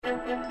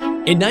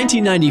In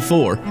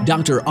 1994,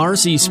 Dr.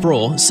 R.C.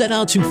 Sproul set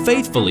out to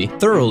faithfully,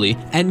 thoroughly,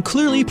 and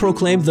clearly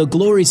proclaim the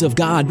glories of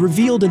God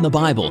revealed in the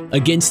Bible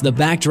against the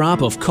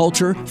backdrop of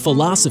culture,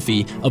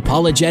 philosophy,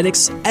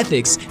 apologetics,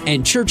 ethics,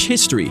 and church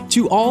history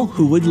to all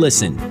who would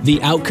listen. The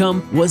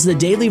outcome was the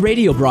daily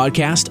radio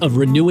broadcast of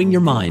Renewing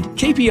Your Mind.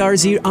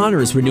 KPRZ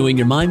honors Renewing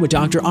Your Mind with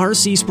Dr.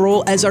 R.C.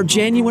 Sproul as our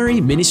January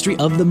Ministry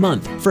of the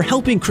Month for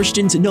helping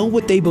Christians know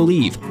what they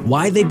believe,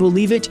 why they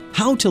believe it,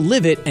 how to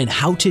live it, and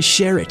how to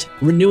share it.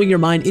 Renewing Your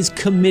Mind is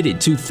committed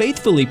to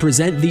faithfully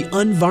present the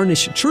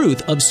unvarnished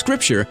truth of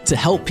Scripture to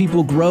help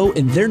people grow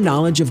in their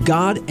knowledge of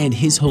God and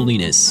His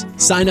holiness.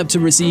 Sign up to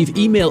receive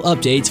email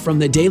updates from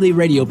the daily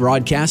radio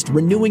broadcast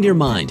Renewing Your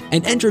Mind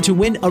and enter to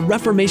win a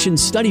Reformation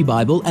Study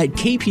Bible at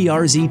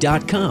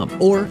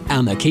kprz.com or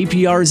on the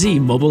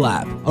KPRZ mobile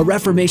app. A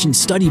Reformation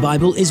Study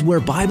Bible is where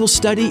Bible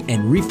study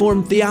and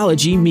Reformed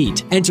theology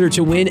meet. Enter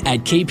to win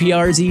at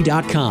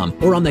kprz.com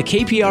or on the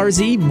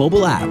KPRZ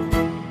mobile app.